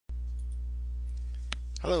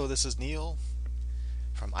Hello, this is Neil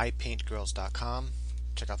from iPaintGirls.com.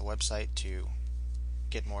 Check out the website to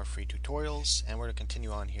get more free tutorials, and we're going to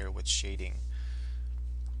continue on here with shading.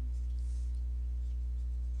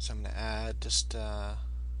 So I'm going to add just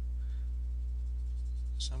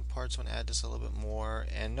some parts. I want to add just a little bit more,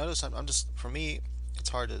 and notice I'm just, for me, it's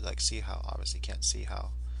hard to see how, obviously can't see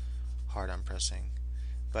how hard I'm pressing,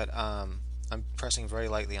 but I'm pressing very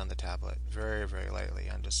lightly on the tablet, very, very lightly.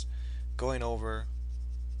 I'm just going over,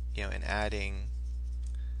 and adding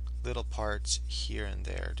little parts here and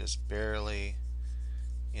there, just barely,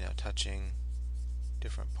 touching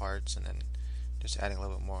different parts, and then just adding a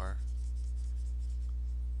little bit more,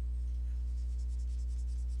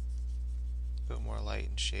 light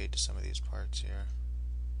and shade to some of these parts here.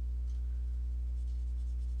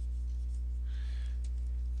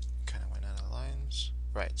 Kind of went out of lines.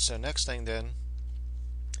 Right, so next thing then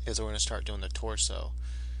is we're going to start doing the torso.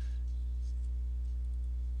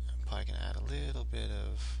 I'm probably going to add a little bit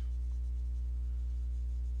of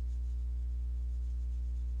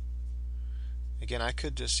again, I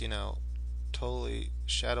could just, totally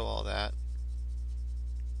shadow all that,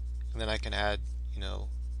 and then I can add,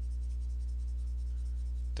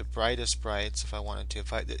 the brightest brights if I wanted to.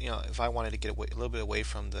 If I wanted to get a little bit away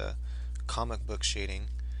from the comic book shading,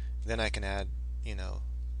 then I can add,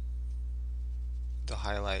 the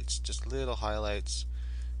highlights, just little highlights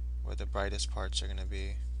where the brightest parts are going to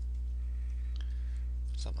be,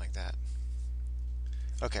 something like that.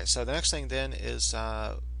 Okay, so the next thing then is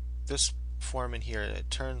this form in here.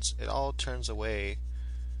 It all turns away,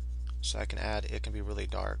 so I can add. It can be really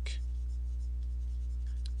dark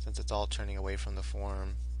since it's all turning away from the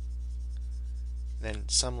form. Then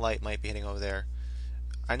some light might be hitting over there.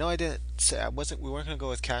 I know I didn't say we weren't going to go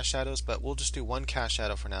with cast shadows, but we'll just do one cast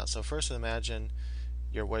shadow for now. So first, imagine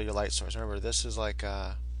where your light source. Remember, this is like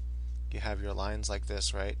you have your lines like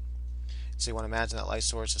this, right? So you want to imagine that light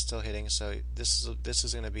source is still hitting. So this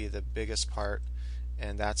is going to be the biggest part,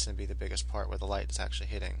 and that's going to be the biggest part where the light is actually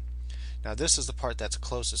hitting. Now this is the part that's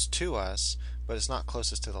closest to us, but it's not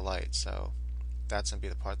closest to the light. So that's going to be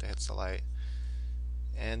the part that hits the light.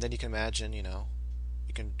 And then you can imagine, you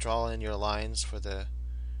can draw in your lines for the,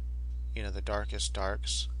 the darkest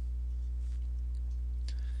darks.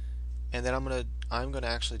 And then I'm gonna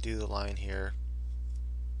actually do the line here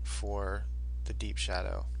for the deep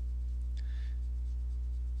shadow.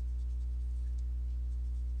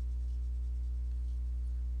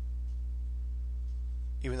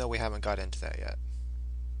 Even though we haven't got into that yet.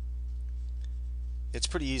 It's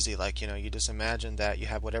pretty easy, you just imagine that you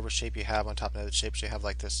have whatever shape you have on top of the shapes. You have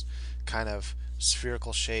like this kind of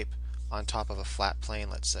spherical shape on top of a flat plane,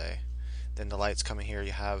 let's say. Then the light's coming here,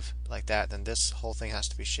 you have like that. Then this whole thing has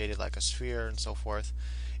to be shaded like a sphere and so forth.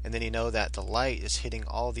 And then you know that the light is hitting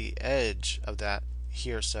all the edge of that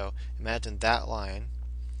here. So imagine that line.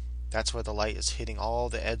 That's where the light is hitting all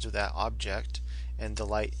the edge of that object, and the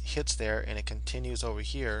light hits there, and it continues over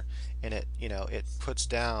here, and it puts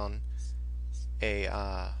down a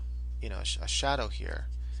a shadow here,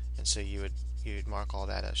 and so you'd mark all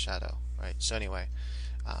that as shadow, right? So anyway,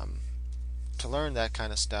 to learn that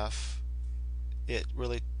kind of stuff, to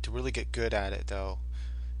really get good at it though,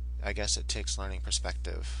 I guess it takes learning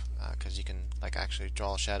perspective, because you can actually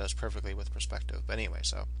draw shadows perfectly with perspective. But anyway,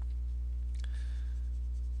 so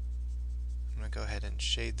I'm gonna go ahead and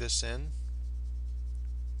shade this in.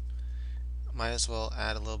 Might as well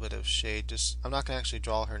add a little bit of shade. I'm not gonna actually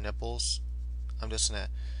draw her nipples. I'm just going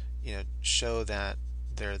to, show that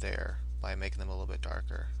they're there by making them a little bit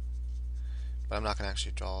darker. But I'm not going to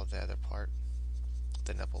actually draw the other part,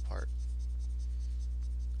 the nipple part.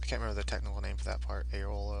 I can't remember the technical name for that part,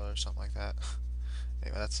 areola or something like that.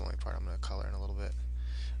 Anyway, that's the only part I'm going to color in a little bit.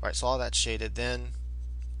 Alright, so all that's shaded. Then,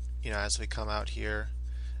 as we come out here,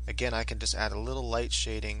 again, I can just add a little light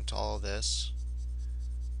shading to all of this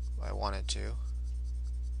if I wanted to.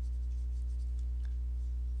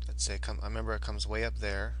 Let's say I remember it comes way up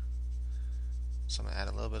there, so I'm going to add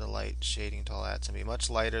a little bit of light shading to all that. It's going to be much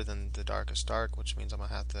lighter than the darkest dark, which means I'm going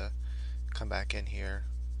to have to come back in here.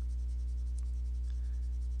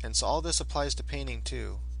 And so all this applies to painting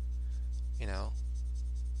too. You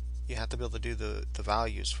have to be able to do the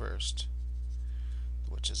values first,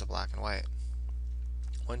 which is a black and white.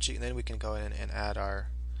 Then we can go in and add our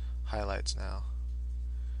highlights now.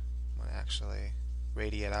 I'm going to actually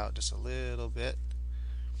radiate out just a little bit.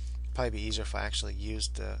 Probably be easier if I actually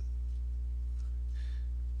used the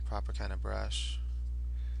proper kind of brush.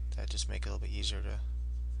 That just make it a little bit easier to,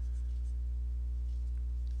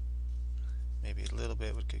 maybe a little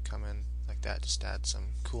bit could come in like that, just add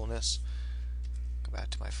some coolness. Go back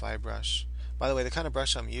to my 5 brush. By the way, the kind of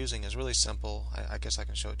brush I'm using is really simple. I guess I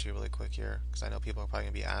can show it to you really quick here because I know people are probably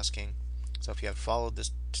going to be asking. So if you have followed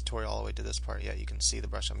this tutorial all the way to this part yet, you can see the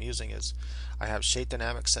brush I'm using is I have Shade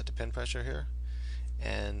Dynamics set to pin pressure here,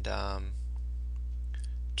 and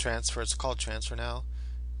transfer, it's called transfer now,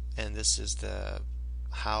 and this is the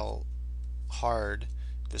how hard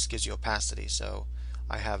this gives you opacity. So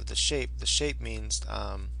I have the shape. The shape means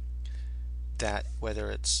that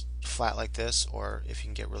whether it's flat like this or if you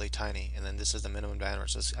can get really tiny, and then this is the minimum diameter,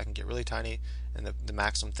 so I can get really tiny, and the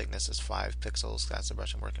maximum thickness is 5 pixels. That's the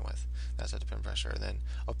brush I'm working with. That's set to pin pressure. And then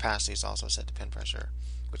opacity is also set to pin pressure,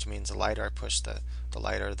 which means the lighter I push, the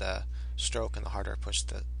lighter the stroke, and the harder I push,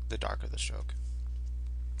 the darker the stroke.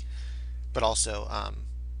 But also, I'm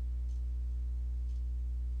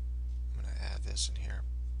going to add this in here.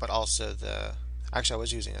 But also actually I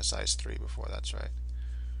was using a size 3 before, that's right.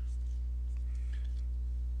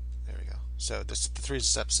 There we go. So the 3 is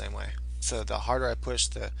set the same way. So the harder I push,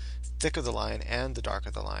 the thicker the line and the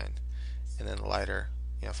darker the line. And then the lighter,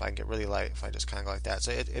 if I can get really light, if I just kind of go like that.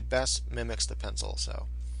 So it best mimics the pencil. So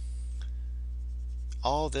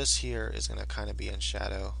all this here is going to kind of be in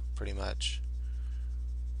shadow pretty much.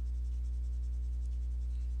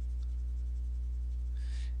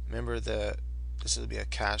 Remember this would be a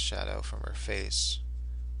cast shadow from her face.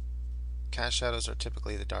 Cast shadows are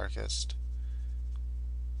typically the darkest.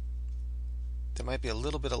 There might be a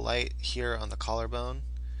little bit of light here on the collarbone,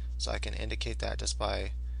 so I can indicate that just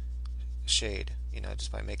by shade,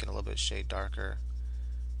 just by making a little bit of shade darker.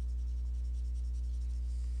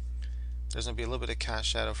 There's going to be a little bit of cast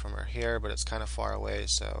shadow from her hair, but it's kind of far away,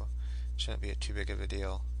 so it shouldn't be too big of a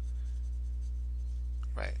deal.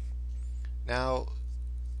 Right. Now,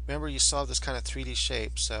 remember you saw this kind of 3D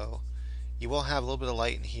shape, so you will have a little bit of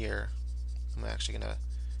light in here. I'm actually going to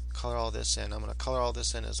color all this in. I'm going to color all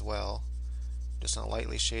this in as well. Just going to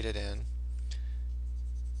lightly shade it in.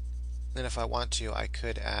 Then if I want to, I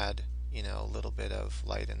could add, a little bit of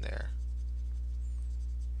light in there.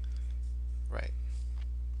 Right.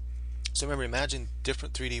 So remember, imagine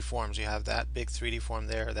different 3D forms. You have that big 3D form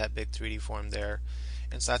there, that big 3D form there.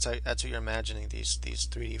 And so that's what you're imagining, these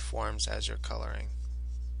 3D forms as you're coloring.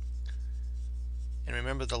 And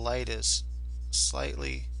remember, the light is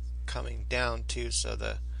slightly coming down too, so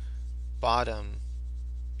the bottom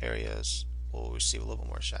areas will receive a little bit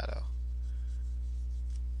more shadow.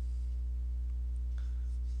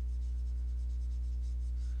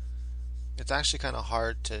 It's actually kind of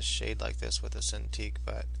hard to shade like this with a Cintiq,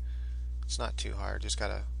 but it's not too hard. Just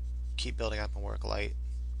gotta keep building up and work light.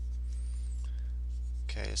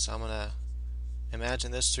 Okay, so I'm gonna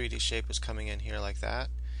imagine this 3D shape is coming in here like that,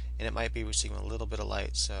 and it might be receiving a little bit of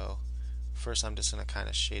light. So first I'm just gonna kind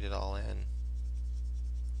of shade it all in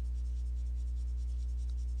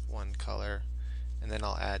one color, and then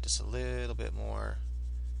I'll add just a little bit more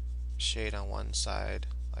shade on one side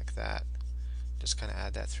like that. Just kind of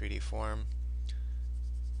add that 3D form.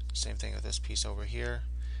 Same thing with this piece over here.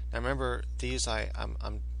 Now remember, these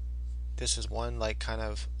this is one kind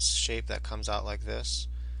of shape that comes out like this.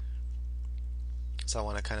 So I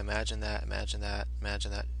want to kind of imagine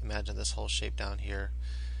this whole shape down here.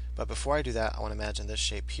 But before I do that, I want to imagine this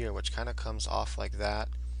shape here, which kind of comes off like that,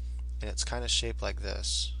 and it's kind of shaped like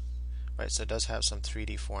this, right? So it does have some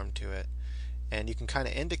 3D form to it, and you can kind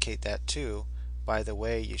of indicate that too by the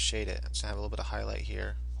way you shade it. So I have a little bit of highlight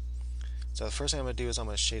here. So the first thing I'm going to do is I'm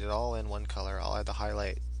going to shade it all in one color. I'll add the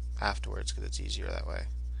highlight afterwards because it's easier that way.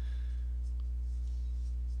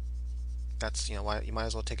 That's why you might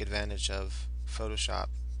as well take advantage of Photoshop,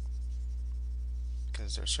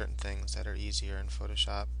 because there are certain things that are easier in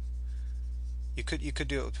Photoshop. You could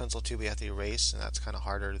do it with pencil too, but you have to erase, and that's kind of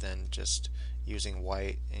harder than just using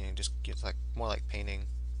white, and you just get more like painting.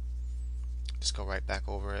 Just go right back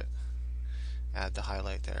over it, add the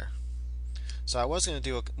highlight there. So I was going to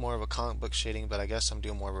do more of a comic book shading, but I guess I'm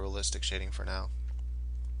doing more realistic shading for now.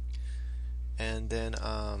 And then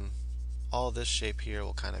all this shape here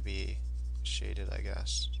will kind of be shaded, I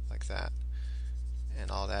guess, like that, and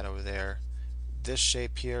all that over there. This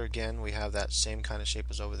shape here, again, we have that same kind of shape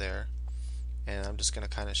as over there, and I'm just going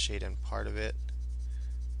to kind of shade in part of it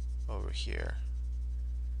over here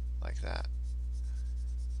like that.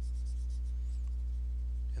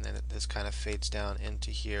 And then this kind of fades down into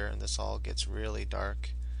here, and this all gets really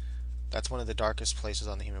dark. That's one of the darkest places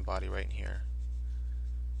on the human body, right in here.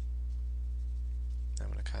 I'm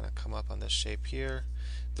going to kind of come up on this shape here.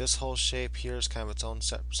 This whole shape here is kind of its own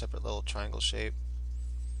separate little triangle shape,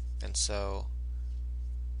 and so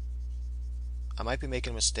I might be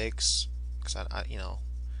making mistakes because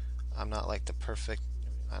I'm not like the perfect.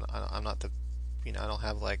 I'm not the I don't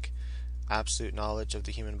have like absolute knowledge of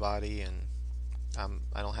the human body, and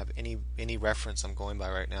I don't have any reference I'm going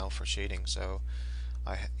by right now for shading, so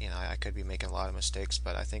I could be making a lot of mistakes,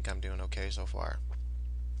 but I think I'm doing okay so far.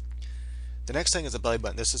 The next thing is the belly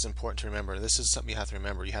button. This is important to remember. This is something you have to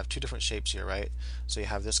remember. You have two different shapes here, right? So you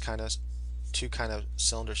have this two kind of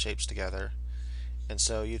cylinder shapes together. And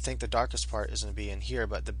so you'd think the darkest part is going to be in here,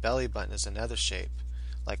 but the belly button is another shape,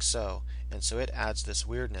 like so. And so it adds this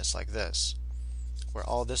weirdness like this, where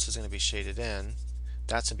all this is going to be shaded in.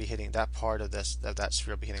 That's going to be hitting, that part of that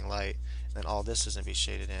sphere will be hitting light, and then all this is going to be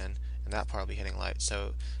shaded in, and that part will be hitting light.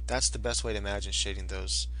 So that's the best way to imagine shading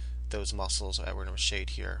those muscles that we're going to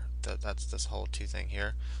shade here. That's this whole two thing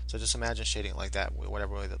here. So just imagine shading it like that,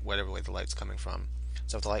 whatever way the light's coming from.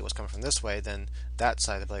 So if the light was coming from this way, then that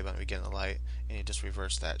side of the belly button would be getting the light, and you just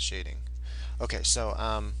reverse that shading. Okay, so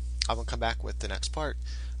I'm going to come back with the next part.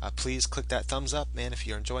 Please click that thumbs up, man, if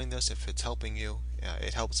you're enjoying this, if it's helping you.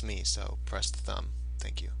 It helps me, so press the thumb.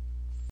 Thank you.